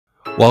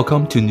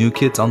Welcome to New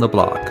Kids on the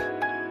Block,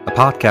 a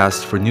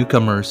podcast for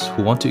newcomers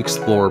who want to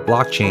explore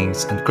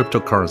blockchains and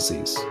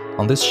cryptocurrencies.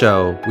 On this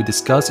show, we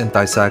discuss and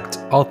dissect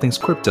all things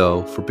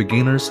crypto for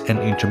beginners and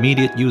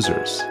intermediate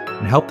users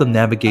and help them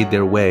navigate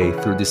their way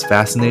through this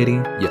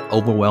fascinating yet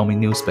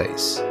overwhelming new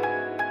space.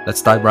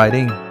 Let's dive right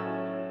in.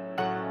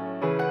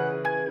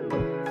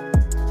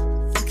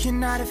 You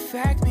cannot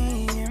affect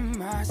me in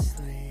my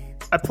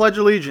sleep. I pledge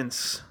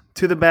allegiance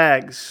to the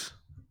bags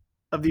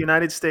of the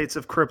United States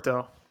of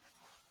crypto.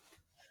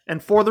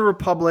 And for the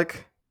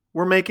Republic,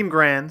 we're making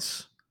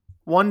grands,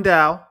 one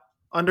Tao,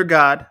 under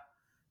God,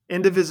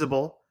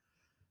 indivisible,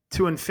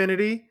 to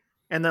infinity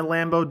and the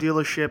Lambo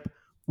dealership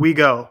we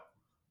go.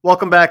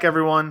 Welcome back,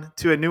 everyone,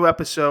 to a new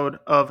episode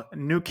of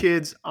New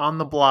Kids on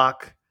the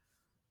Block.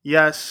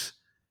 Yes,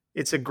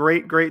 it's a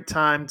great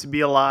time to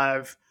be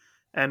alive.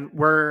 And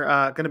we're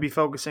going to be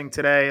focusing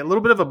today a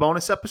little bit of a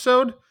bonus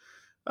episode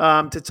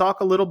to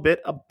talk a little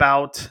bit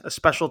about a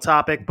special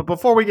topic. But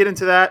before we get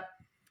into that,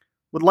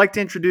 would like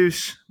to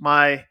introduce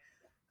my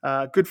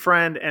good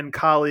friend and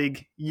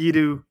colleague,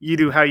 Yidu.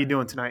 Yidu, how are you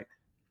doing tonight?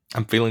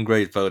 I'm feeling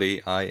great,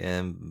 Vody. I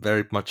am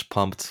very much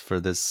pumped for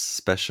this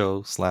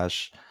special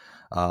slash,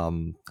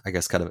 I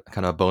guess, kind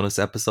of a bonus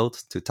episode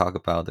to talk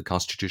about the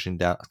Constitution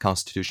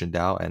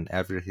DAO and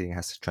everything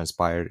has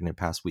transpired in the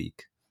past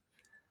week.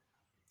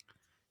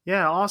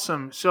 Yeah,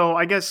 awesome. So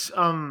I guess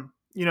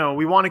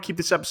we want to keep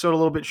this episode a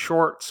little bit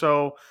short.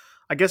 So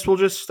I guess we'll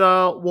just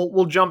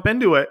we'll jump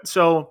into it.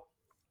 So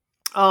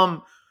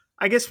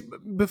I guess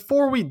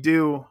before we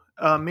do,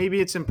 maybe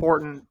it's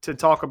important to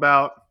talk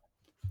about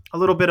a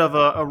little bit of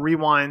a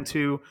rewind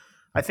to,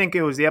 I think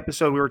it was the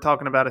episode we were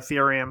talking about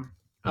Ethereum.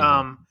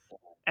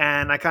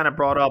 And I kind of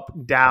brought up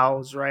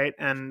DAOs, right?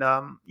 And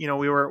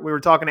we were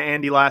talking to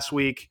Andy last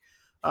week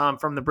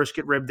from the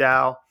Brisket Rib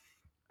DAO,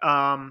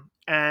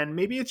 and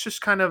maybe it's just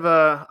kind of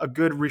a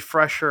good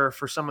refresher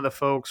for some of the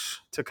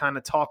folks to kind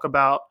of talk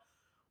about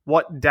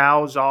what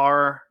DAOs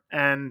are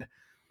and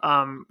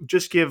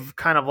just give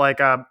kind of like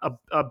a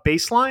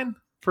baseline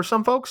for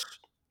some folks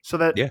so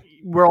that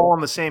we're all on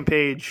the same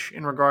page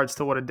in regards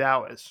to what a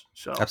DAO is.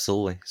 So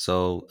absolutely.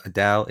 So a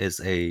DAO is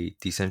a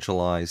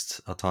decentralized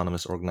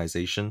autonomous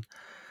organization.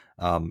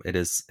 It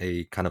is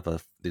a kind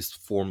of this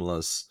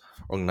formless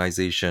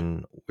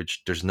organization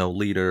which there's no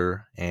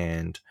leader,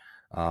 and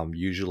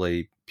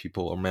usually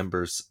people or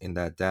members in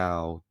that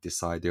DAO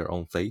decide their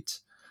own fate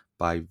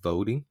by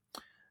voting.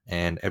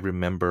 And every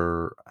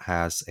member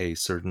has a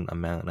certain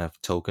amount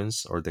of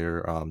tokens or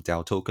their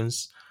DAO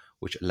tokens,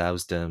 which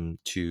allows them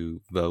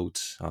to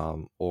vote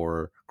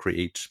or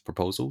create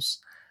proposals.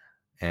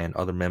 And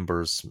other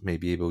members may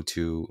be able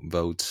to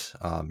vote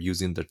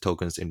using the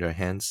tokens in their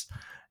hands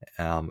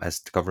as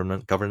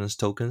governance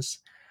tokens.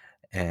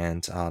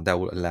 And that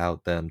will allow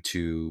them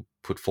to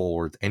put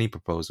forward any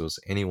proposals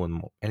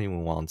anyone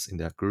wants in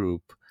that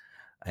group,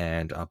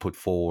 and put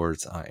forward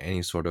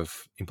any sort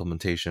of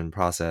implementation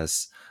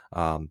process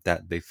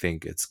that they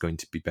think it's going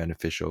to be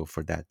beneficial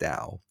for that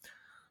DAO.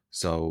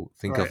 So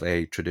think of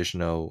a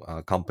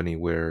traditional company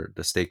where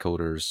the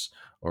stakeholders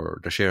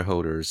or the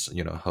shareholders,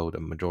 hold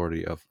a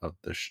majority of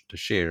the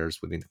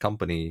shares within the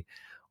company,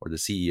 or the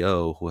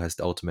CEO who has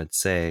the ultimate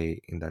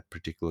say in that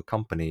particular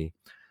company.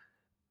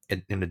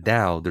 In the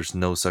DAO, there's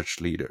no such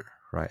leader,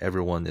 right?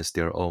 Everyone is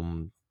their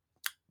own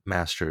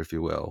master, if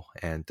you will,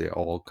 and they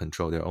all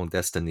control their own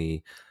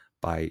destiny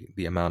by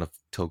the amount of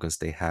tokens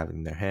they have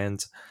in their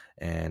hands,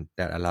 and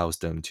that allows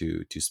them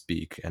to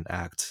speak and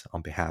act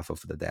on behalf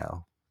of the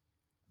DAO.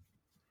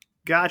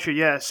 Gotcha.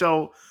 Yeah.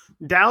 So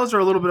DAOs are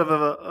a little bit of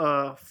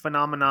a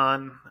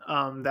phenomenon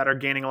that are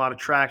gaining a lot of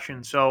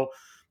traction. So,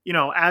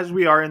 as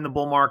we are in the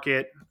bull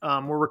market,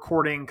 we're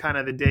recording kind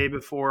of the day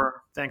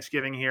before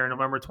Thanksgiving here,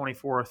 November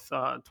 24th,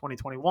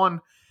 2021.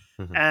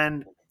 Mhm.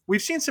 And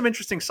we've seen some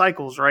interesting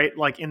cycles, right?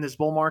 Like in this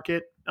bull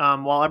market,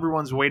 while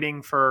everyone's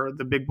waiting for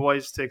the big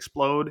boys to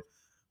explode,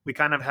 we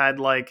kind of had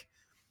like,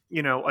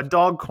 a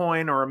dog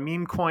coin or a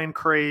meme coin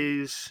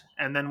craze.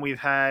 And then we've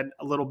had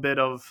a little bit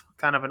of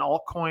kind of an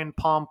altcoin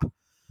pump.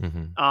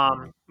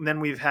 Then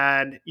we've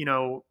had,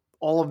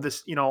 all of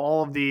this,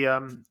 all of the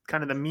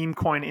kind of the meme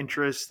coin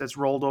interest that's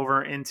rolled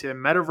over into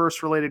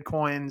metaverse related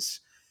coins.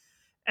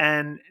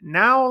 And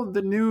now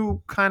the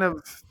new kind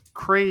of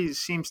craze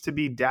seems to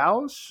be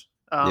DAOs.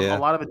 A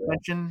lot of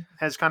attention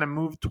has kind of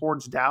moved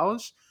towards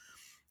DAOs.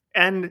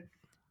 And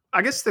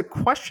I guess the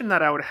question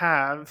that I would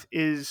have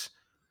is,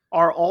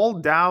 are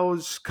all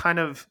DAOs kind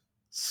of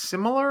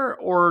similar,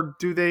 or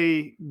do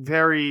they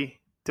vary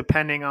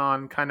depending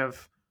on kind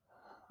of,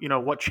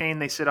 what chain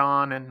they sit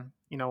on and,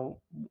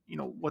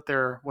 what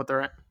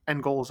their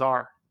end goals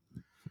are?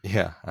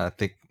 Yeah, I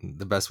think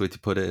the best way to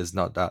put it is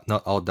not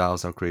all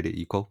DAOs are created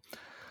equal.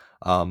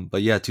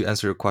 But yeah, to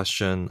answer your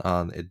question,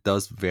 it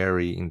does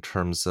vary in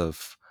terms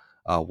of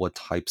what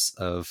types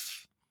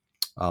of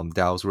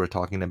DAOs we're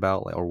talking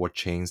about, or what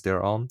chains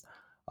they're on.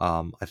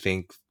 I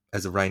think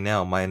as of right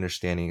now, my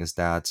understanding is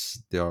that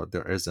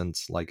there isn't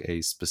like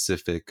a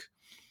specific,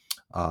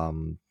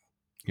 kind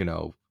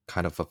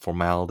kind of a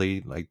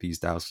formality like these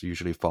DAOs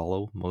usually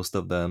follow. Most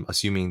of them,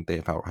 assuming they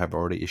have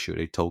already issued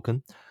a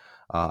token.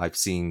 I've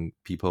seen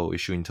people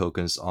issuing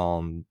tokens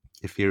on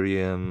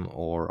Ethereum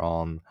or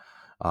on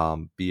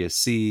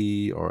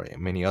BSC or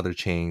many other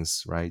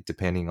chains, right?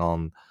 Depending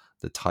on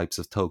the types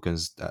of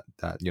tokens that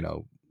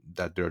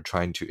that they're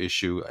trying to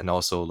issue, and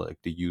also like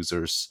the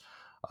users'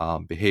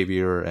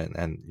 behavior and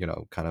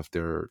kind of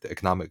the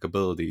economic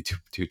ability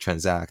to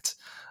transact.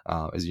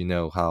 As you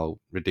know, how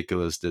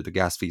ridiculous the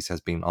gas fees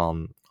has been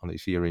on the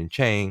Ethereum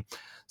chain.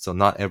 So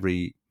not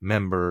every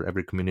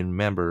community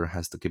member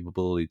has the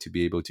capability to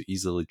be able to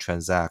easily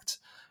transact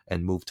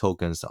and move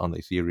tokens on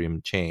the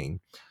Ethereum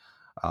chain,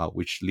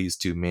 which leads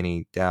to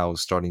many DAOs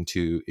starting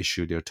to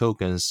issue their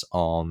tokens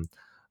on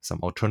some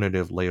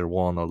alternative layer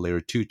one or layer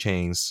two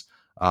chains,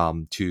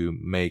 to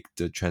make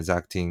the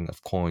transacting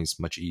of coins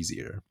much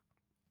easier.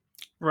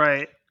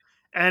 Right.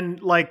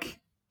 And like,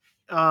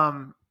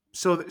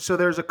 so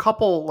there's a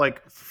couple,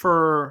 like,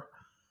 for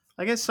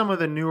I guess some of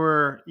the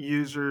newer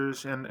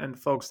users and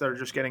folks that are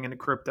just getting into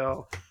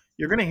crypto,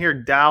 you're going to hear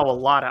DAO a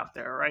lot out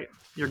there, right?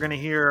 You're going to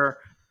hear,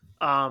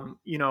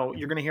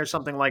 you're going to hear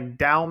something like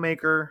DAO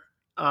Maker,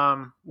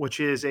 which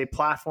is a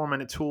platform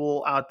and a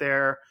tool out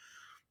there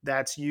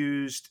that's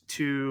used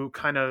to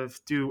kind of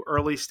do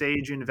early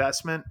stage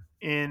investment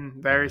in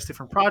various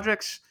different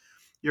projects.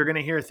 You're going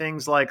to hear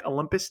things like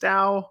Olympus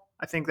DAO,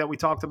 I think that we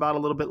talked about a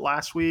little bit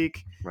last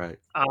week. Right.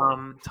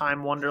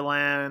 Time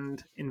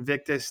Wonderland,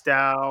 Invictus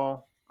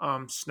DAO,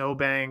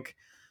 Snowbank,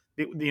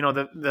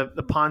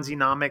 the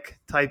Ponzi-nomic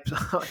types of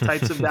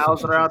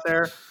DAOs that are out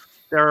there.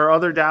 There are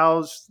other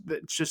DAOs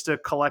that's just a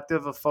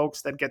collective of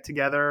folks that get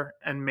together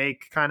and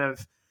make kind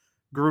of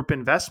group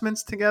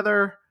investments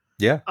together.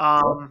 Yeah.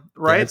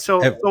 Right.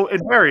 So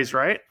it varies,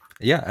 right?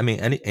 Yeah, I mean,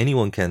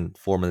 anyone can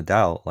form a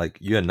DAO. Like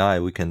you and I,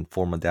 we can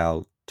form a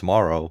DAO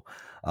tomorrow.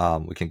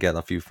 We can get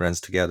a few friends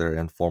together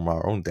and form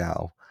our own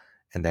DAO,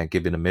 and then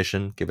give it a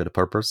mission, give it a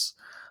purpose,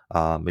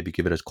 maybe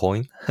give it a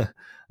coin,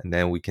 and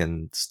then we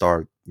can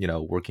start,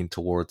 working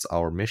towards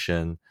our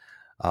mission,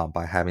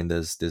 by having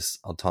this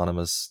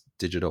autonomous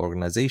digital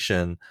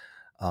organization.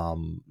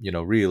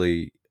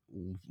 Really,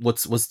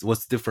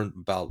 what's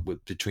different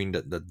between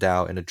the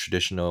DAO and a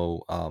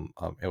traditional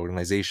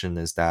organization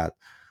is that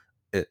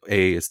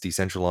it's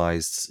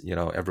decentralized.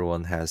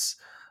 Everyone has,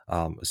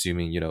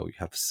 assuming you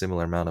have a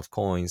similar amount of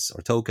coins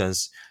or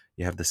tokens,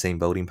 you have the same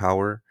voting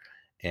power.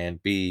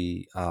 And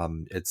B,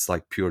 it's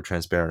like pure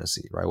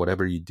transparency, right?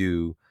 Whatever you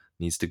do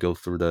needs to go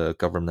through the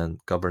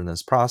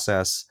governance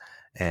process,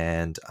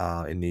 and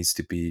it needs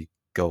to be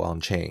go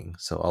on chain.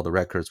 So all the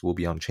records will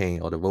be on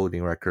chain, all the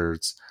voting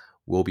records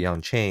will be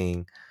on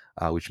chain,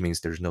 which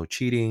means there's no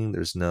cheating,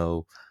 there's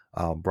no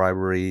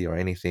bribery or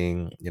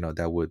anything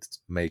that would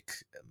make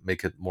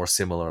it more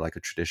similar like a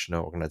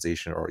traditional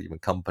organization or even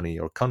company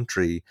or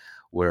country,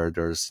 where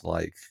there's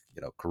like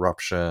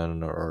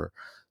corruption or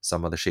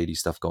some other shady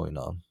stuff going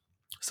on.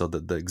 So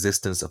the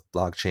existence of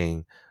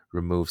blockchain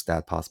removes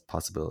that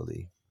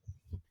possibility.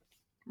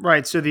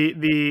 Right. So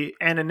the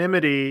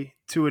anonymity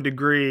to a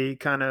degree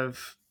kind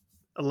of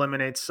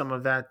eliminates some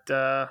of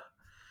that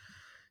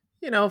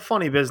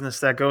funny business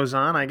that goes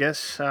on, I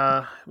guess,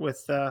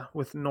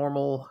 with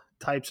normal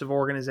types of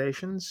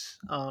organizations.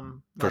 For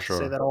Not to say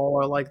sure. that all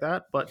are like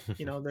that, but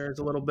there's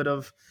a little bit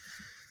of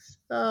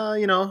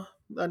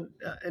an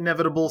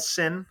inevitable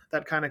sin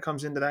that kind of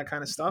comes into that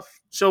kind of stuff.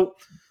 So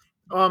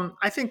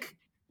I think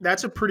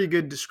that's a pretty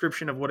good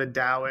description of what a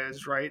DAO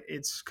is, right?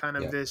 It's kind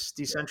of Yeah. this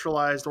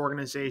decentralized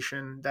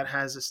organization that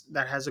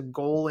has a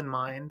goal in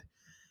mind,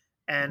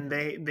 and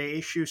they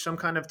issue some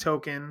kind of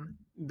token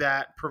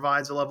that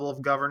provides a level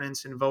of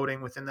governance and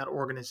voting within that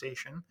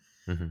organization.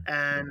 Hmm.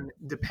 And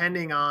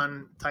depending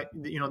on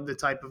the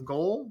type of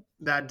goal,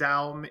 that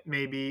DAO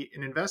may be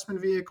an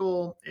investment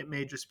vehicle, it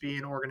may just be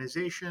an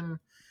organization,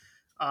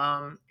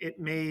 it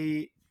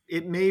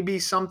may be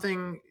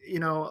something,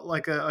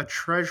 like a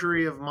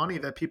treasury of money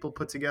that people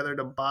put together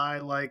to buy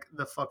like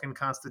the fucking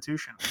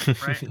Constitution,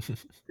 right?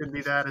 Could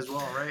be that as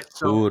well, right?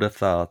 Who So would have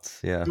thought?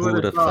 Yeah, who who would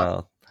would have have thought?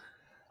 thought?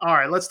 All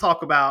right, let's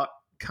talk about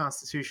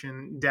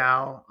Constitution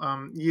DAO.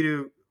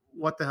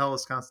 What the hell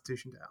is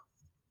Constitution DAO?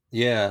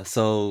 Yeah,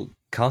 so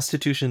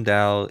Constitution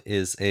DAO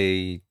is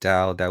a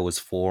DAO that was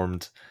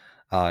formed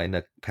in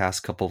the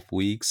past couple of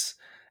weeks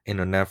in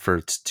an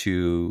effort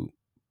to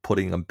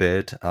putting a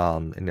bid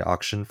in the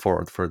auction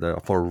for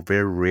a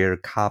very rare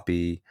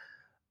copy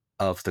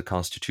of the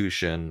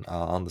Constitution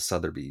on the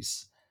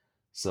Sotheby's.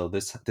 So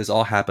this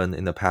all happened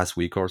in the past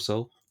week or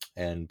so,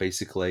 and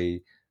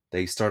basically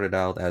they started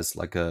out as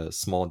like a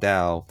small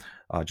DAO,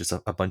 just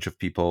a bunch of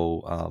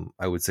people.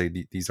 I would say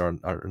these are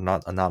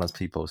not anonymous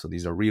people, so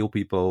these are real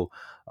people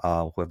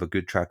who have a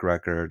good track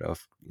record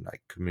of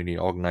like community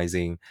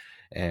organizing,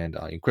 and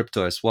in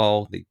crypto as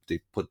well. They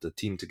put the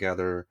team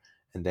together,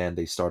 and then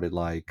they started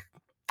like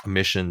a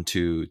mission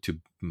to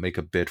make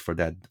a bid for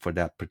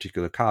that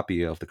particular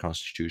copy of the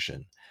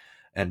Constitution.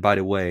 And by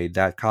the way,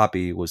 that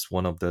copy was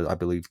one of the, I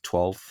believe,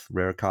 12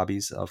 rare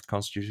copies of the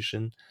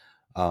Constitution.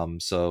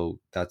 So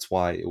that's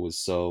why it was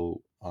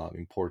so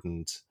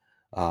important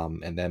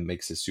and that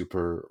makes it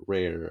super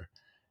rare.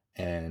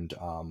 And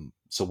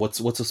so what's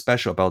so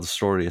special about the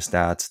story is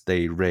that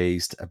they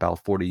raised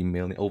about 40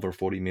 million, over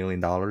 $40 million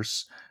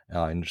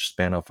in the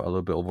span of a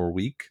little bit over a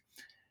week,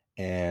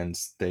 and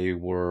they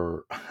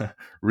were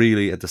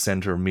really at the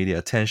center of media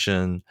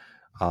attention,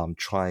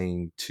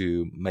 trying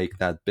to make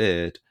that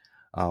bid,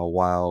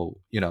 while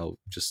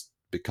just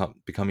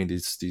becoming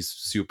these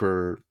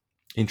super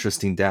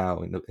interesting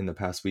DAO in the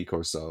past week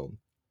or so.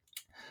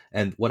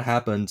 And what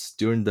happened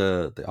during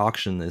the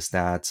auction is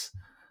that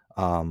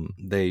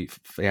they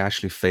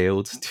actually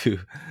failed to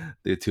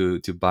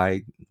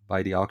buy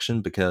the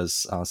auction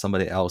because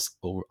somebody else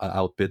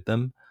outbid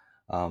them.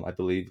 I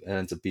believe it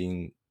ends up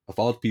being, of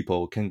all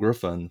people, Ken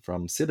Griffin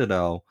from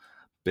Citadel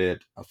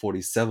bid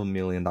 $47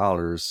 million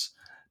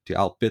to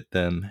outbid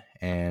them,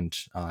 and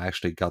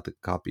actually got the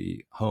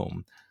copy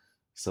home.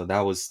 So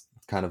that was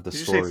kind of the Did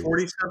you say story.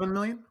 47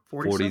 million?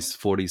 40 47?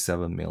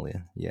 47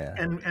 million. Yeah,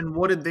 And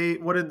what did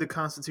the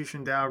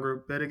Constitution DAO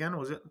group bid again?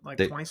 Was it like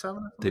they 27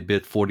 or they something?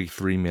 bid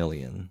 43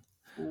 million.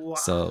 Wow.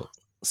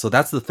 So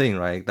that's the thing,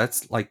 right?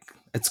 That's like,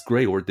 it's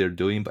great what they're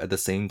doing, but at the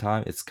same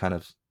time it's kind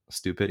of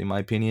stupid in my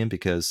opinion,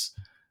 because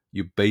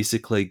you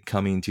basically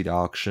coming to the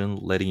auction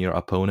letting your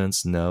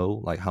opponents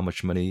know like how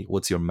much money,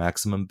 what's your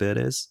maximum bid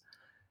is,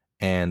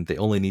 and they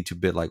only need to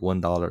bid like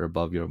 $1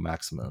 above your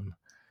maximum.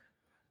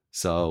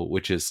 So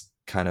which is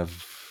kind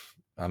of,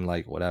 I'm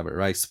like, whatever,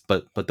 right?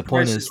 But the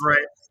point Price is is,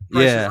 right.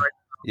 Price is yeah, right.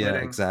 yeah,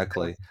 Bidding.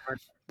 exactly.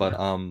 But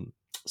Yeah.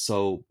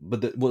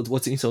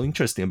 what's so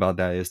interesting about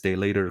that is they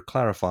later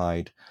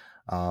clarified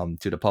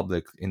to the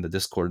public in the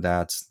Discord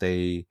that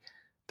they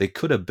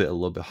could have bid a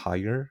little bit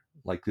higher,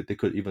 like they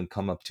could even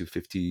come up to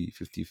 50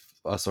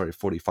 sorry,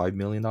 $45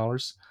 million,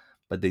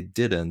 but they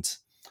didn't.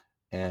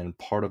 And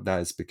part of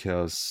that is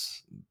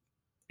because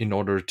in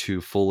order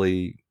to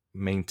fully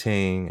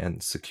maintain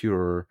and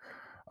secure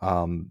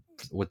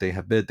what they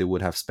have bid, they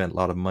would have spent a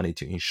lot of money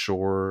to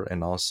insure,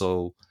 and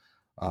also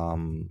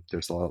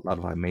there's a lot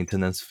of high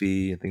maintenance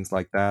fee and things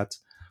like that,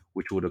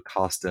 which would have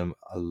cost them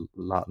a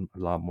lot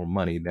more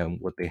money than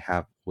what they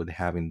would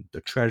have in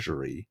the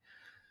treasury.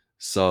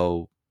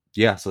 So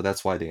yeah, so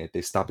that's why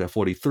they stopped at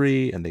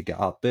 43 and they got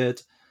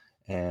outbid,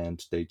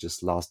 and they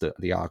just lost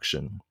the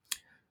auction.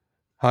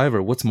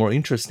 However, what's more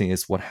interesting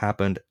is what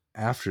happened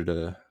after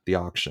the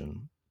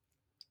auction.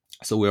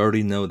 So we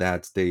already know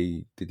that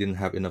they didn't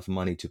have enough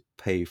money to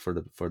pay for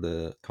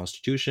the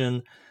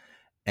constitution,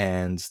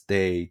 and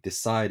they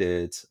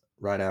decided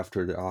right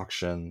after the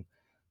auction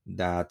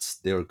that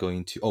they're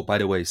going to, oh, by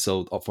the way,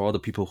 so for all the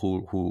people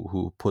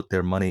who put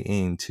their money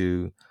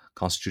into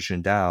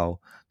Constitution DAO,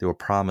 they were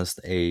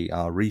promised a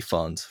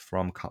refund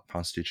from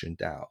Constitution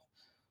DAO.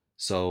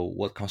 So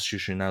what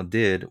Constitution now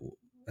did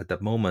at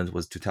that moment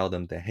was to tell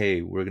them that,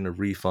 hey, we're going to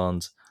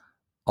refund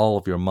all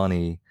of your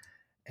money,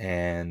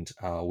 and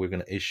we're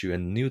going to issue a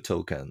new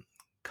token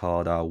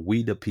called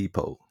We the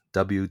People,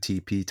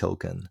 WTP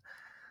token.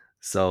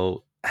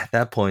 So at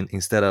that point,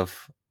 instead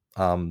of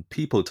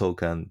People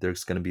token,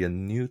 there's going to be a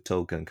new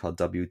token called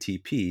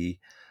WTP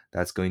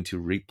that's going to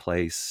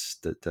replace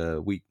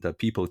the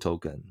People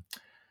token.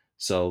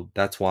 So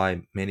that's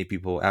why many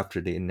people, after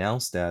they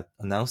announced it,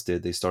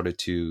 they started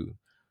to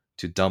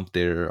dump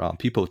their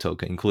People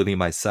token, including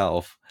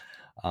myself.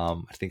 I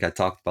think I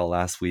talked about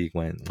last week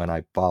when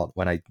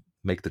I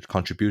make the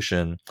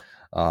contribution.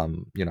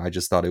 I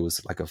just thought it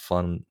was like a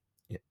fun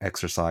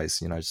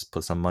exercise. I just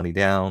put some money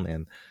down,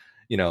 and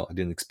I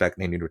didn't expect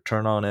any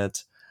return on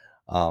it.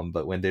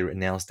 But when they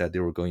announced that they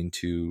were going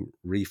to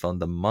refund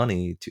the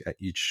money to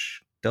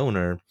each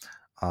donor,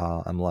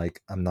 I'm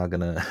like, I'm not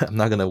gonna I'm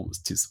not gonna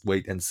just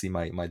wait and see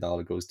my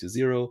dollar goes to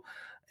zero,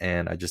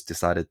 and I just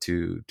decided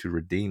to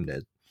redeem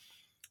it.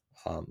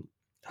 Um,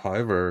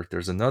 However,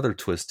 there's another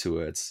twist to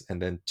it,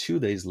 and then 2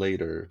 days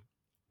later,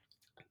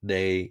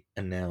 they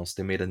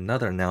made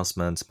another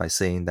announcement by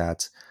saying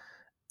that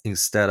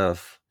instead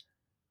of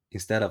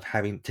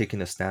having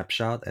taken a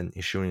snapshot and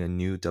issuing a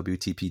new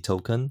WTP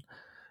token,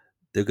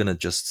 they're gonna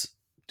just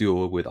do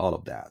away with all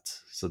of that.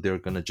 So they're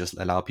gonna just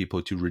allow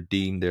people to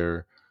redeem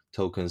their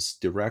tokens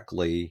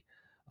directly.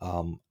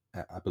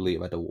 I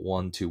believe at a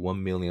 1 to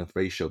 1 millionth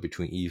ratio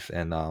between ETH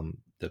and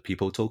the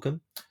People token.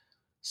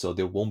 So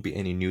there won't be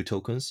any new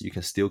tokens. You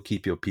can still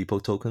keep your People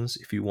tokens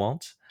if you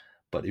want,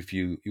 but if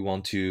you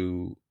want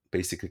to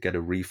basically get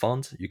a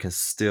refund, you can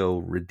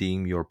still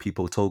redeem your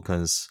People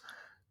tokens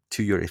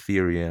to your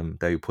Ethereum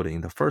that you put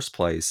in the first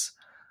place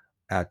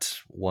at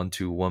 1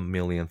 to 1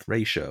 millionth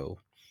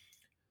ratio.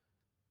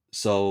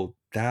 So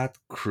that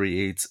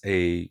creates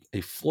a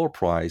floor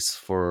price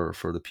for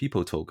the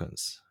People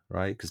tokens,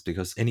 right?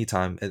 Because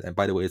anytime, and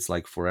by the way, it's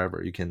like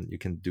forever. You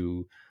can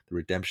do the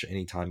redemption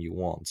anytime you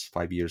want,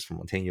 5 years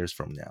from 10 years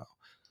from now.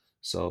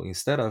 So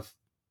instead of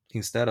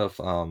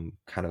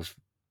kind of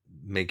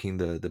making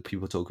the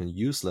People token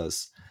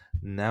useless,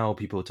 now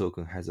People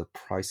token has a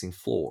pricing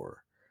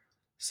floor,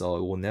 so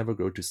it will never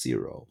go to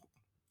zero.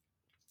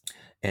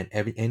 And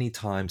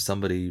anytime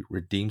somebody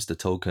redeems the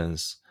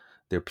tokens,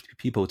 their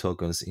People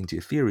tokens into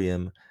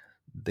Ethereum,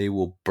 they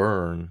will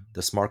burn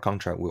the smart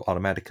contract will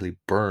automatically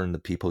burn the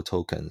people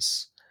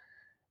tokens,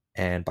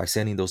 and by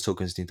sending those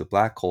tokens into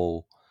black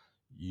hole,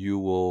 you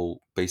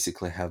will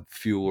basically have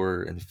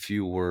fewer and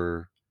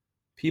fewer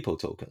people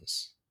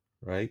tokens,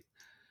 right?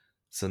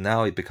 So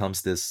now it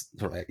becomes this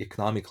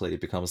economically,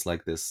 it becomes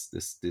like this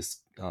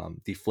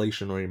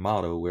deflationary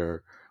model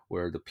where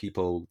the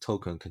people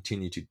token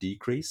continue to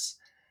decrease,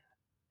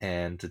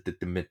 and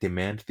the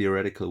demand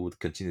theoretically would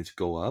continue to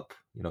go up.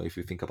 If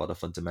you think about the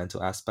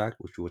fundamental aspect,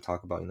 which we will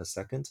talk about in a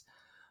second.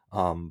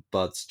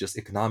 But just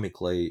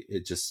economically,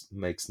 it just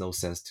makes no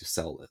sense to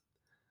sell it,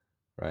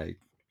 right?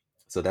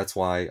 So that's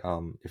why,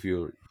 if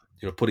you're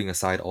putting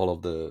aside all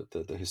of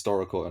the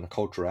historical and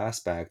cultural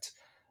aspect,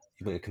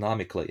 even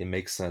economically, it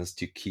makes sense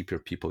to keep your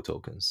people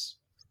tokens.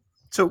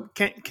 So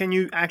can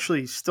you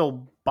actually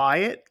still buy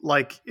it?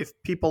 Like if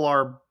people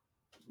are,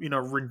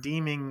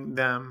 redeeming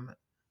them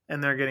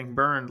and they're getting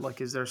burned,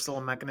 like is there still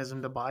a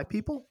mechanism to buy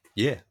people?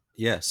 Yeah,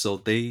 yeah. So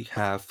they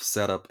have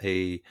set up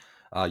a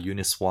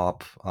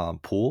Uniswap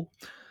pool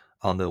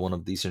on the one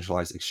of the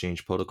decentralized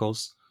exchange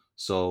protocols.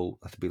 So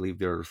I believe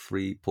there are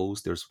three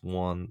pools. There's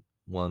one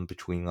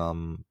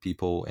between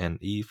people and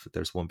ETH.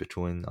 There's one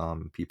between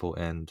people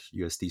and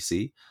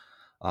USDC.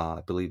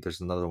 I believe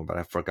there's another one, but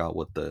I forgot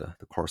what the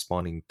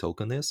corresponding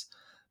token is.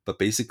 But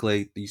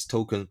basically, these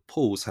token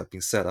pools have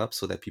been set up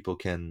so that people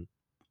can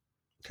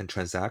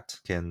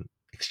transact, can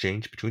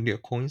exchange between their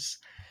coins,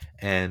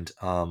 and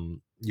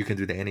you can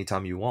do that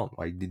anytime you want.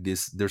 Like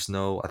there's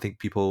no. I think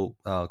people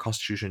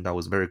constitution that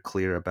was very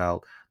clear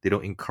about they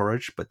don't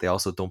encourage, but they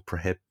also don't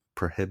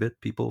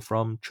prohibit people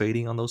from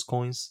trading on those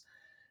coins.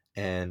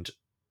 And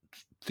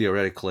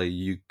theoretically,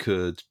 you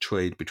could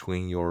trade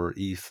between your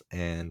ETH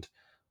and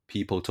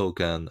people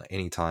token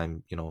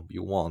anytime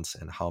you want,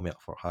 and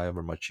for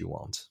however much you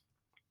want.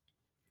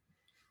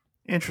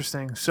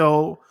 Interesting.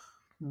 So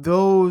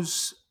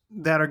those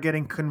that are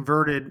getting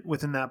converted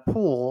within that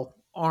pool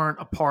aren't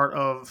a part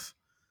of.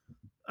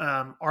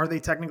 Are they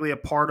technically a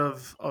part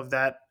of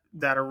that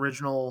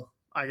original,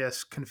 I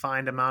guess,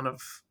 confined amount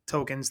of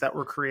tokens that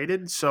were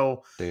created?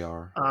 So, They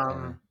are, yeah.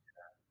 um,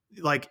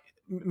 like,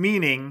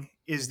 meaning,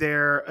 is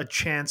there a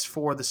chance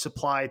for the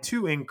supply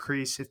to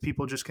increase if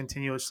people just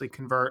continuously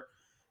convert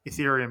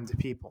Ethereum to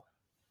people?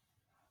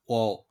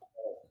 Well,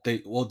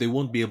 they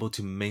won't be able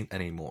to mint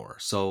anymore.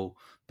 So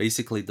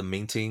basically, the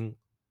minting.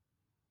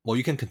 Well,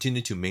 you can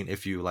continue to mint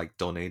if you like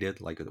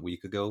donated like a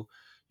week ago.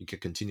 You can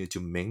continue to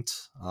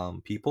mint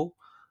people,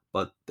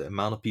 but the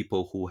amount of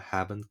people who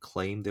haven't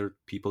claimed their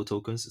people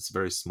tokens is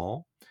very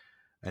small.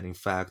 And in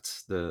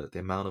fact, the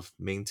amount of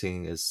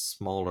minting is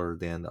smaller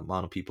than the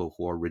amount of people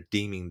who are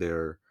redeeming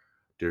their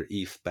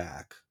ETH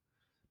back,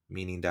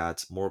 meaning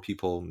that more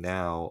people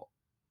now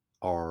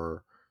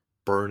are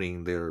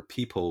burning their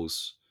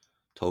people's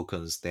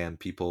tokens than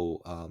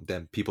people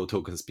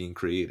tokens being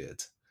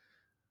created.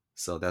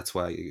 So that's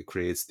why it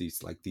creates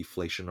these like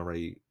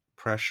deflationary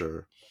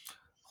pressure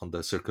on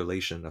the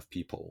circulation of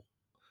people.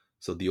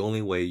 So the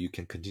only way you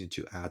can continue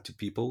to add to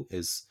people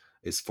is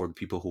for the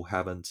people who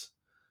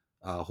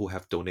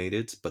have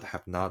donated but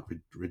have not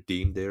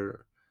redeemed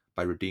their.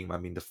 By redeem, I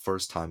mean the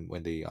first time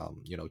when they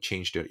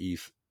change their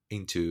ETH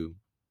into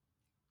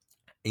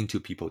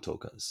people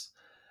tokens,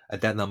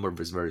 and that number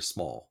is very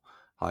small.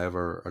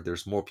 However,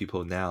 there's more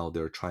people now.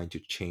 They're trying to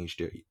change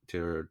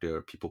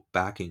their people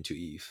back into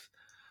ETH.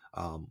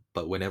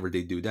 But whenever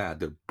they do that,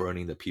 they're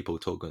burning the people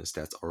tokens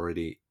that's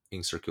already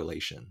in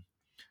circulation.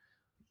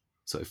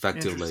 So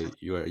Interesting. effectively,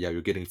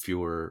 you're getting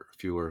fewer,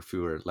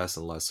 less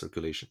and less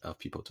circulation of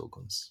people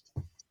tokens.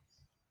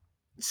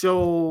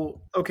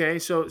 So okay,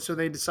 so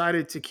they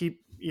decided to keep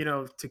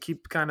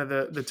kind of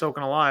the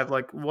token alive.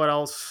 Like, what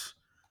else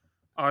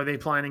are they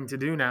planning to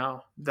do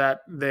now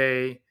that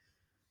they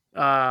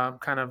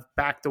kind of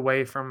backed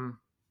away from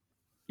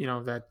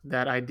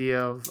that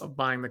idea of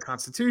buying the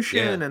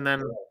Constitution, Yeah, and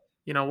then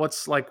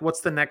what's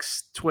the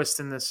next twist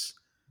in this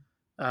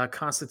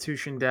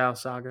Constitution DAO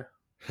saga?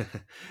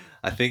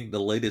 I think the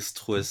latest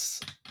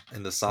twist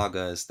in the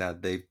saga is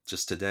that they've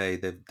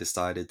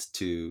decided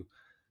to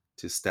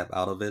step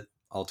out of it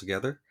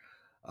altogether.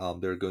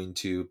 They're going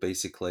to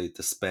basically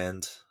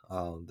disband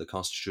the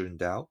Constitution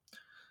DAO,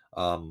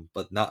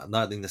 but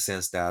not in the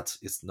sense that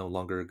it's no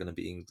longer going to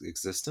be in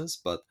existence,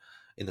 but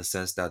in the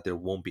sense that there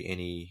won't be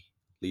any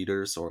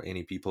leaders or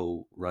any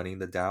people running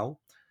the DAO.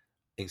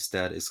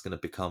 Instead, it's going to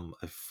become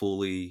a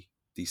fully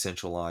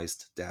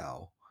decentralized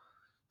DAO.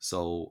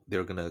 So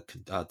they're gonna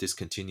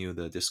discontinue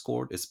the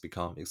Discord. It's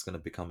gonna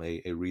become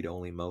a read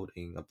only mode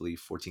in, I believe,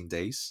 14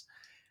 days,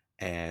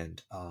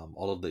 and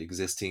all of the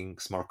existing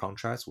smart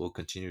contracts will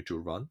continue to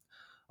run,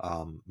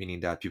 meaning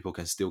that people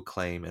can still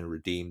claim and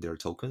redeem their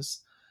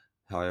tokens.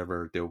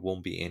 However, there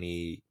won't be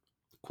any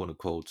quote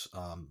unquote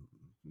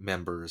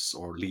members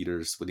or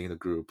leaders within the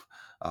group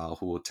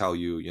who will tell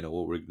you,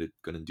 what we're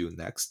going to do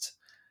next,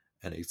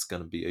 and it's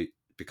going to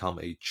become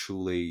a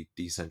truly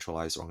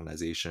decentralized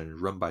organization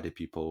run by the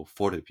people,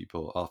 for the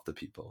people, of the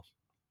people.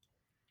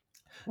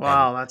 And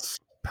Wow, that's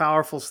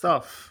powerful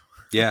stuff.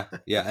 yeah,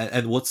 yeah,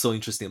 and what's so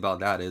interesting about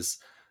that is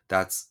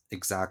that's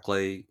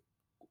exactly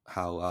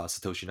how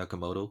Satoshi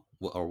Nakamoto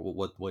or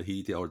what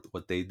he did or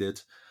what they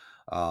did.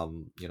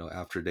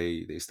 After they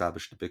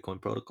established the Bitcoin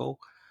protocol,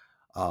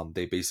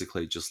 they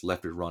basically just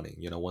left it running.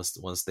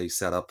 Once they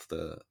set up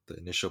the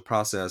initial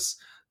process,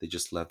 they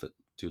just left it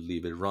to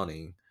leave it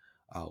running,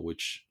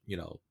 which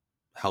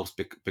helps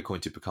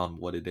Bitcoin to become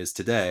what it is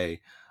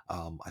today.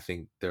 I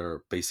think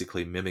they're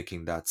basically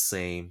mimicking that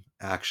same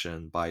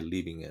action by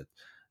leaving it.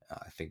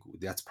 I think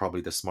that's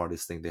probably the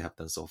smartest thing they have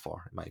done so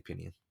far, in my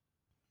opinion.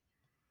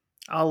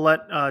 I'll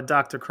let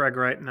Dr. Craig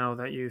Wright know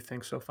that you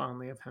think so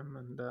fondly of him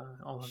and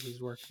all of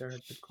his work there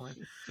at Bitcoin.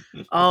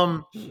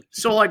 Um,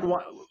 so like,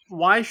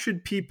 why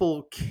should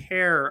people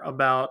care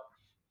about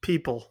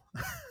people?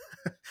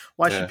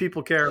 Why should Yeah.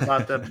 people care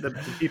about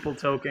the people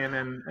token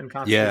and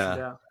Constitution Yeah,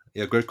 DAO?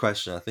 yeah, great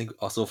question. I think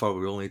so far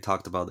we only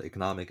talked about the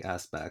economic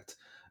aspect.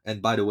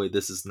 And by the way,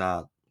 this is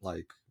not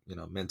like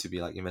meant to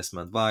be like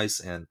investment advice.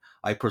 And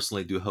I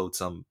personally do hold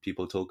some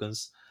people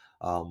tokens.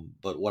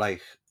 But what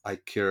I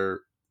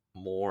care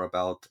more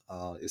about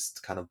is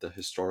kind of the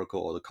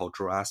historical or the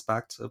cultural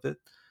aspect of it.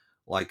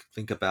 Like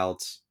think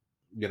about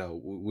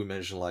we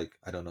mentioned like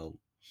I don't know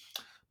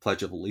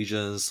Pledge of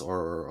Allegiance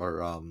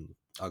or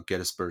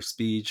Gettysburg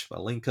Speech by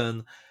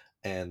Lincoln,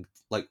 and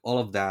like all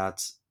of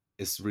that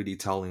is really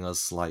telling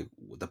us like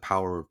the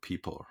power of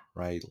people,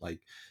 right?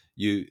 Like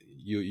you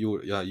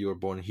were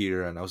born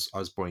here, and I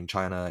was born in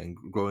China, and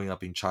growing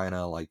up in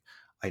China, like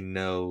I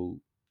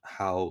know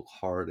how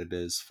hard it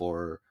is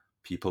for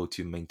people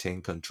to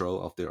maintain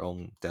control of their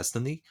own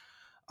destiny.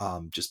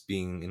 Just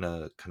being in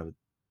a kind of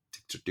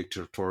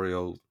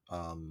dictatorial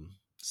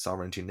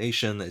sovereignty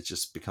nation, it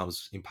just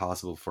becomes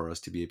impossible for us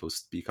to be able to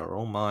speak our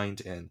own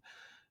mind and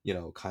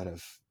kind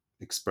of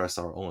express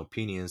our own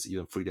opinions.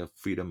 Even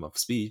freedom of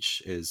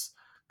speech is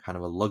kind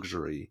of a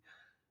luxury.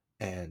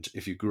 And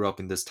if you grew up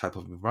in this type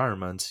of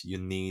environment, you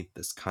need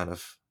this kind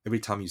of every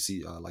time you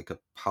see like a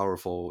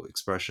powerful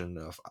expression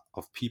of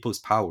people's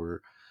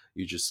power,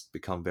 you just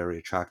become very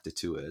attracted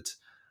to it,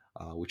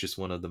 which is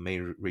one of the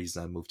main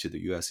reasons I moved to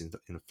the US in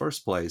the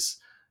first place.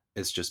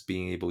 Is just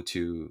being able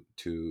to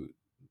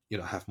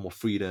have more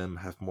freedom,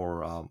 have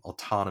more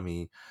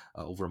autonomy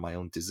over my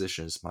own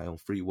decisions, my own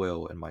free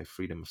will, and my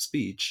freedom of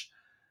speech.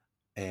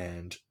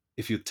 And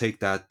if you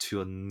take that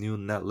to a new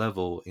net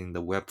level in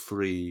the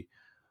Web3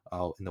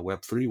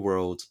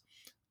 world,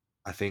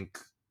 I think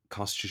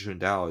Constitution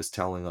DAO is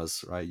telling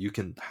us, right, you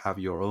can have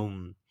your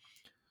own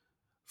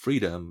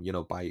freedom,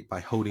 by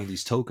holding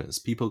these tokens.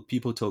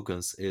 People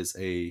tokens is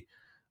a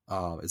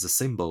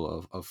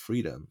symbol of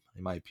freedom,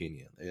 in my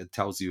opinion. It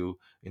tells you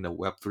in the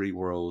Web3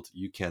 world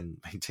you can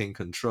maintain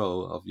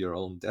control of your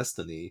own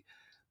destiny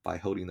by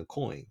holding the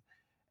coin,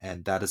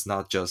 and that is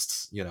not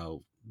just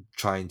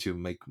trying to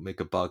make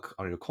a buck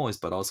on your coins,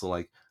 but also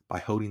like by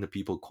holding the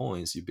people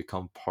coins, you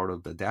become part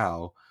of the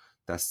DAO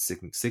that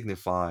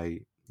signify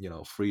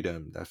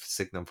freedom, that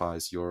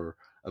signifies your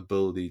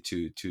ability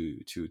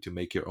to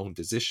make your own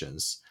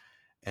decisions.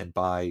 And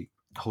by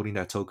holding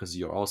that tokens,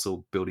 you're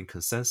also building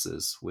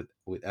consensus with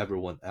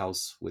everyone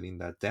else within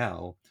that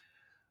DAO.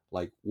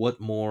 Like what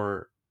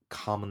more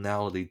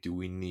commonality do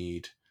we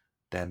need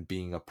than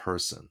being a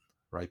person,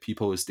 right?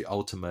 People is the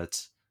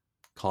ultimate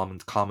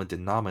common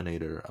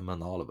denominator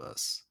among all of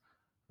us,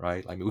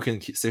 right? I mean, we can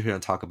sit here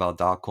and talk about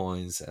dog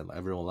coins and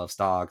everyone loves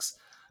dogs,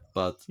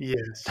 but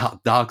Yes.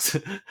 dogs,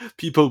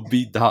 people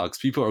beat dogs.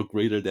 People are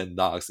greater than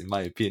dogs, in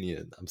my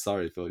opinion. I'm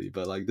sorry, Philly,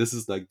 but like this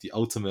is like the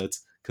ultimate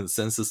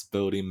consensus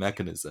building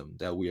mechanism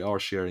that we all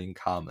share in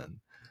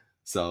common.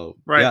 So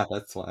Right. yeah,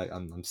 that's why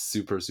I'm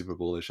super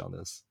bullish on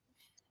this.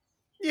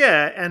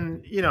 Yeah,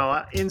 and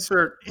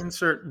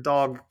insert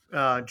dog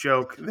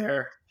joke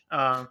there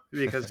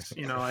because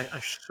I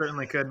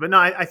certainly could, but no,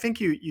 I think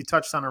you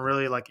touched on a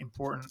really like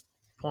important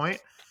point,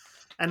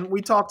 and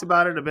we talked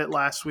about it a bit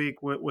last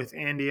week with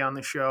Andy on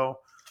the show.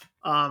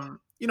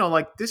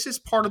 Like this is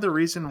part of the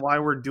reason why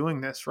we're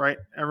doing this, right?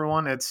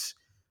 Everyone, it's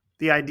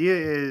the idea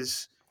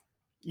is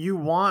you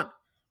want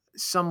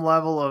some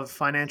level of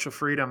financial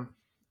freedom,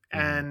 Mhm.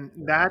 and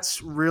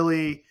that's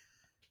really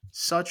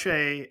such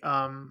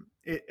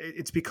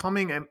it's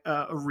becoming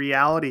a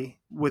reality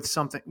with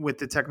something with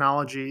the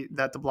technology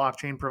that the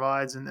blockchain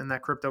provides and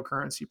that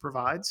cryptocurrency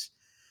provides,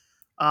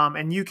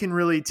 and you can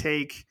really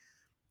take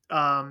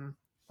um,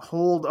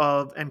 hold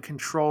of and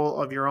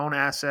control of your own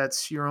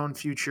assets, your own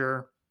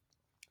future,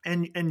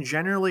 and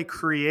generally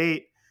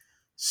create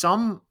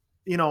some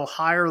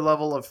higher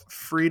level of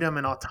freedom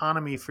and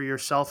autonomy for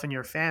yourself and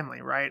your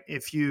family, right?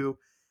 If you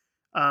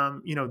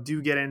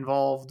do get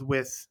involved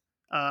with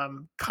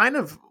kind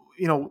of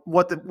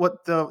what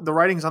the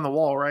writing's on the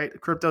wall, right?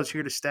 Crypto's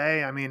here to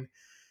stay. I mean,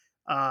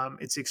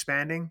 it's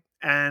expanding,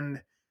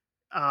 and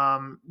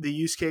the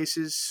use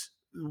cases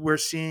we're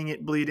seeing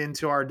it bleed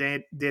into our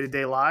day to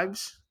day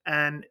lives,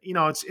 and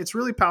it's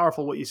really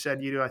powerful what you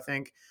said, you do. I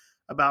think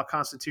about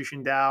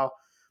Constitution DAO,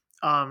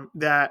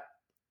 that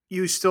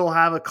you still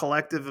have a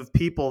collective of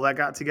people that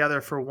got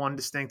together for one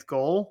distinct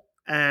goal,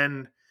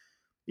 and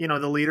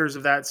the leaders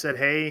of that said,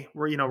 "Hey,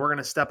 we're going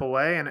to step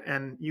away,"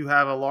 and you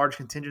have a large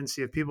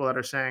contingency of people that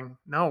are saying,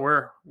 "No,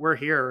 we're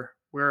here.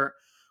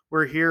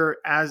 We're here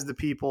as the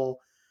people,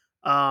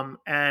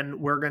 and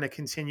we're going to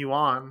continue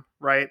on,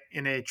 right,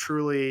 in a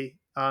truly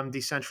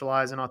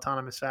decentralized and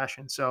autonomous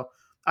fashion." So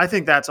I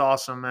think that's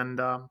awesome, and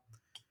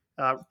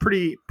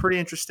pretty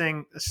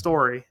interesting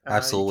story. You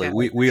Absolutely. can't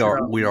We make we this shit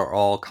are up. we are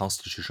all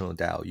constitutional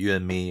DAO. You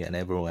and me and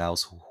everyone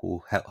else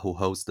who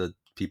holds the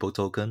people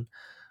token,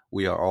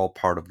 we are all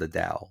part of the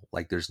DAO.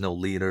 Like there's no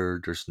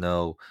leader, there's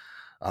no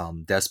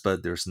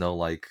despot, there's no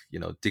like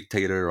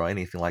dictator or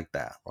anything like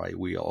that, right?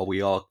 We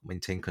all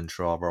maintain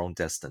control of our own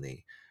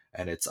destiny,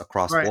 and it's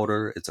across Right.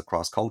 border, it's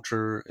across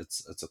culture,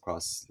 it's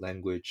across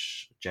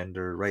language,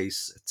 gender,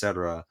 race,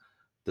 etc.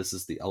 This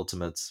is the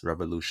ultimate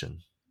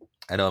revolution.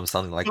 I know I'm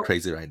sounding like So,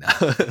 crazy right now.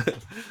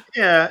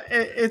 yeah,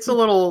 it's a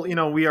little,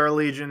 we are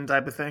Legion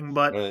type of thing,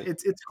 but Right.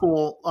 it's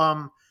cool.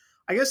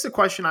 I guess the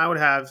question I would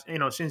have,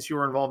 since you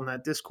were involved in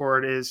that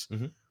Discord, is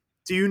Mhm.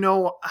 do you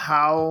know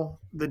how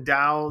the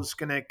DAO's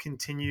going to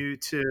continue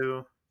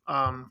to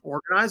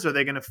organize? Are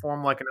they going to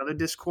form like another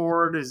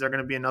Discord? Is there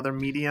going to be another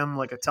medium,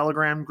 like a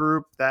Telegram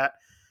group that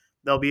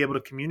they'll be able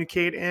to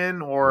communicate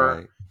in, or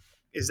Right.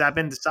 is that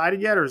been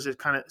decided yet, or is it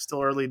kind of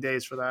still early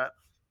days for that?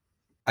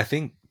 I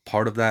think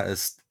part of that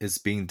is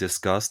being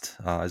discussed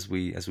as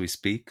we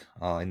speak.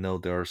 I know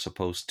they're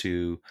supposed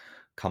to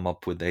come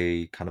up with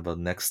a kind of a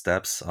next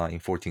steps in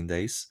 14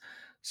 days.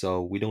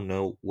 So we don't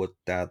know what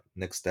that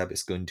next step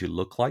is going to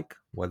look like.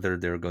 Whether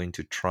they're going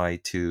to try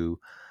to,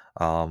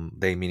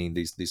 they meaning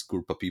these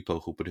group of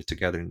people who put it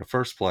together in the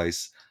first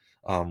place,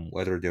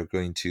 whether they're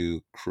going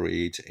to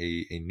create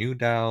a new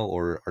DAO,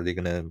 or are they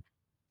going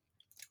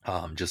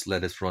to just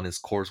let it run its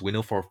course. We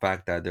know for a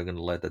fact that they're going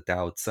to let the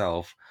DAO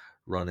itself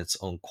run its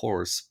own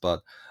course,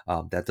 but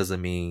that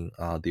doesn't mean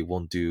they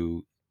won't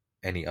do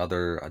any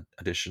other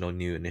additional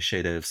new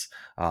initiatives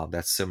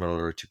that's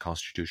similar to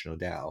constitutional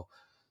DAO.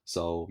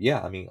 So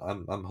yeah, I mean,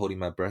 I'm holding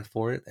my breath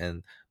for it.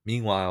 And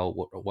meanwhile,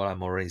 what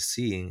I'm already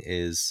seeing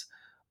is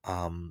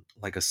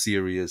like a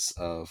series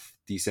of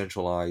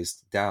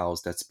decentralized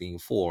DAOs that's being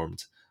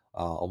formed,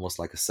 almost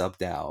like a sub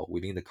DAO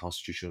within the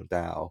constitutional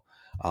DAO,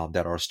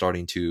 that are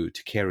starting to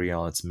carry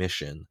on its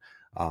mission.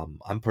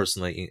 I'm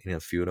personally in a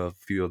few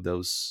of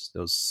those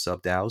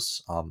sub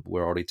DAOs.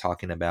 We're already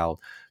talking about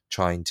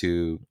trying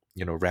to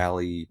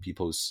rally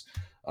people's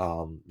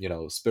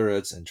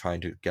spirits and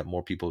trying to get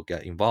more people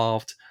get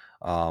involved.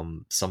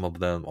 Some of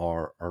them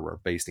are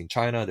based in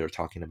China. They're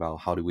talking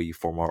about how do we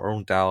form our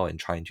own DAO and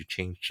trying to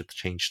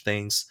change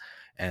things.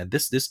 And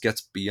this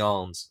gets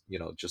beyond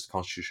just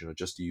constitutional,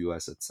 just the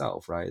U.S.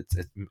 itself, right?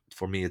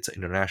 For me, it's an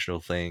international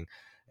thing,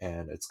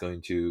 and it's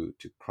going to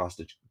cross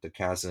the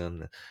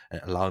chasm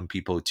and allowing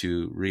people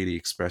to really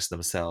express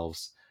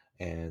themselves.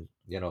 And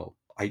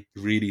I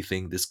really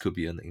think this could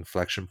be an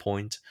inflection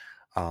point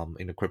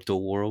in the crypto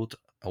world.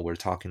 We're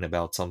talking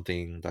about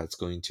something that's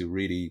going to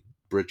really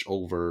bridge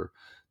over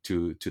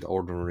to the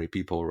ordinary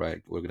people,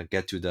 right? We're going to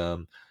get to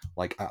them.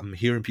 Like I'm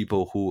hearing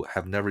people who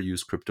have never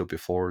used crypto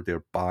before,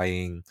 they're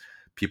buying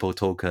people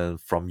token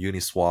from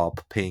Uniswap,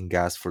 paying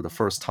gas for the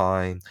first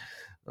time,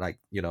 like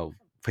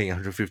paying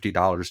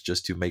 $150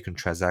 just to make a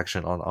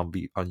transaction on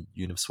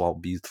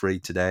Uniswap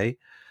B3 today,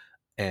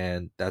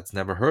 and that's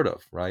never heard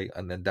of, right?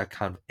 And then that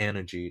kind of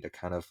energy, that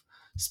kind of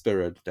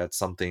spirit, that's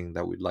something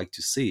that we'd like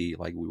to see.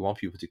 Like we want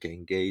people to get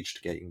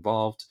engaged, get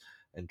involved,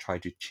 and try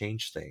to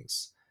change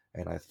things.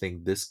 And I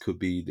think this could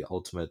be the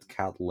ultimate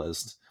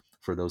catalyst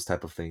for those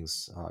type of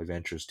things,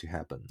 ventures to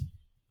happen.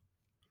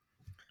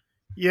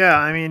 Yeah,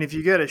 I mean, if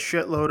you get a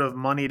shitload of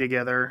money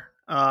together,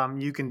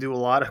 you can do a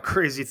lot of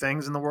crazy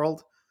things in the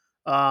world.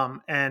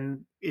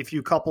 And if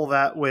you couple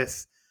that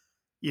with,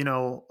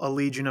 a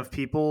legion of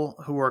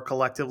people who are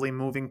collectively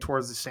moving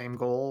towards the same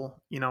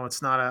goal,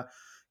 it's not a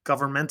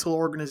governmental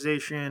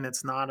organization,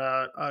 it's not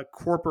a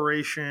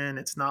corporation,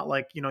 it's not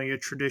like, your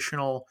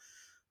traditional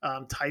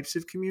types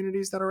of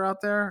communities that are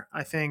out there.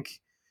 I think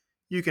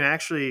you can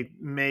actually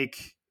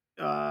make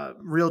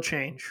real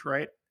change,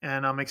 right?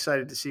 And I'm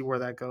excited to see where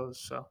that goes.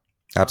 So, um,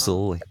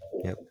 Absolutely.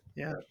 Yep.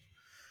 yeah,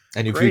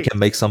 And if we great. can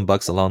make some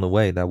bucks along the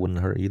way, that wouldn't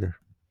hurt either.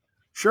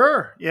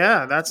 Sure.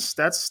 Yeah,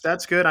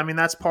 that's good. I mean,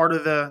 that's part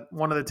of the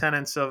one of the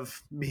tenets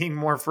of being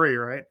more free,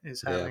 right?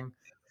 Is Yeah. having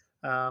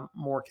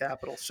more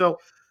capital. So,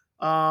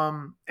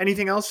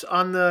 anything else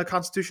on the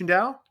Constitution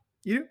DAO?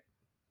 You?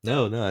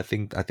 No, no, I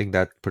think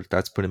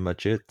that's pretty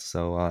much it.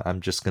 So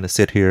I'm just gonna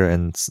sit here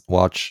and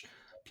watch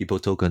people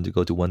token to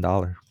go to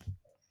 $1.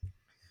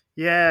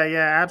 Yeah,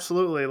 yeah,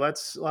 absolutely.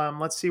 Let's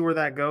see where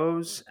that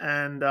goes,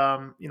 and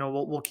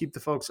we'll keep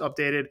the folks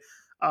updated.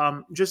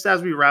 Just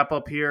as we wrap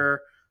up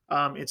here,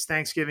 it's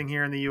Thanksgiving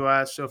here in the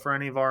U.S. So for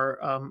any of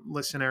our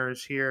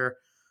listeners here,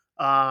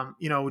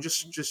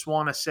 just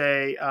want to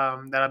say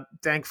that I'm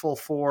thankful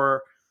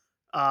for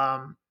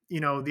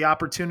the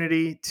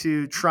opportunity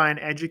to try and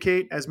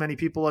educate as many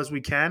people as we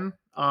can.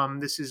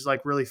 This is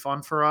like really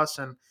fun for us,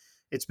 and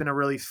it's been a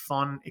really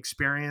fun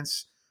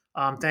experience.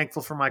 I'm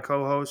thankful for my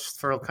co-host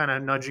for kind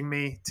of nudging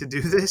me to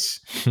do this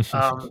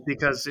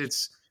because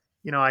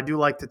I do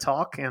like to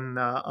talk and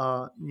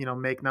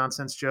make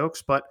nonsense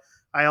jokes, but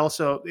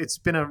it's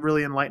been a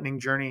really enlightening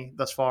journey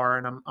thus far,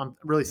 and I'm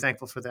really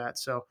thankful for that.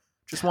 So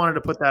just wanted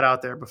to put that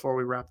out there before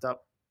we wrapped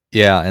up.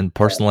 Yeah, and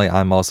personally,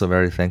 I'm also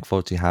very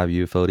thankful to have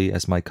you, Fody,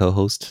 as my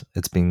co-host.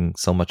 It's been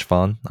so much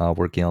fun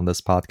working on this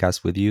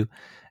podcast with you,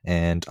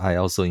 and I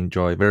also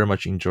very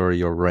much enjoy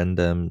your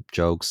random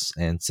jokes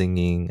and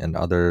singing and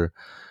other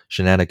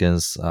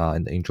shenanigans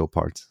in the intro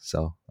part.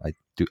 So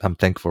I'm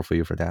thankful for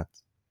you for that.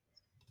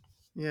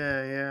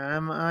 Yeah.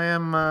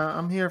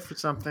 I'm here for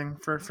something,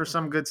 for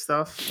some good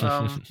stuff.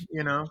 I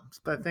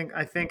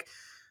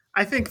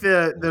think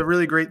the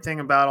really great thing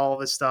about all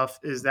this stuff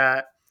is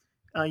that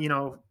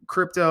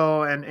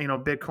crypto and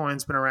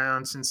Bitcoin's been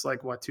around since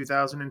like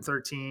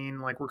 2013.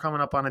 Like we're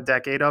coming up on a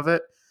decade of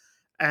it,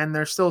 and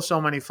there's still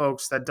so many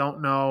folks that don't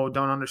know,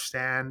 don't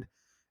understand,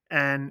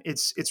 and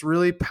it's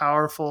really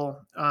powerful.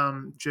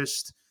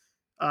 Just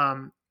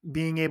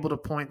being able to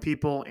point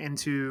people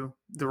into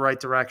the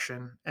right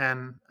direction.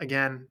 And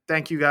again,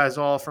 thank you guys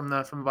all from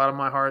the bottom of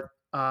my heart,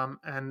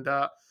 and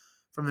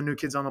from the New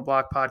Kids on the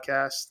Block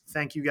podcast.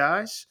 Thank you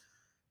guys,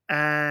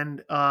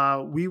 and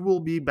we will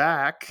be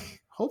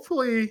back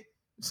hopefully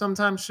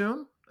sometime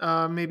soon.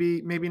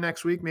 Maybe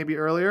next week, maybe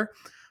earlier,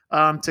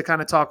 to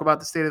kind of talk about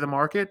the state of the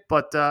market.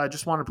 But I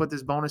just want to put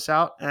this bonus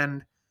out,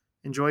 and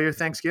enjoy your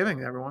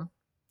Thanksgiving, everyone.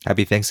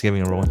 Happy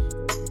Thanksgiving, everyone.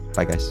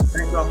 Bye, guys.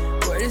 Thanks, all.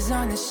 Word is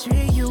on the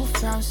street, you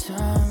found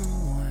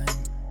someone.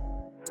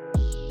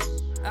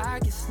 I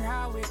guess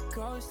now it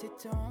goes to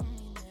don't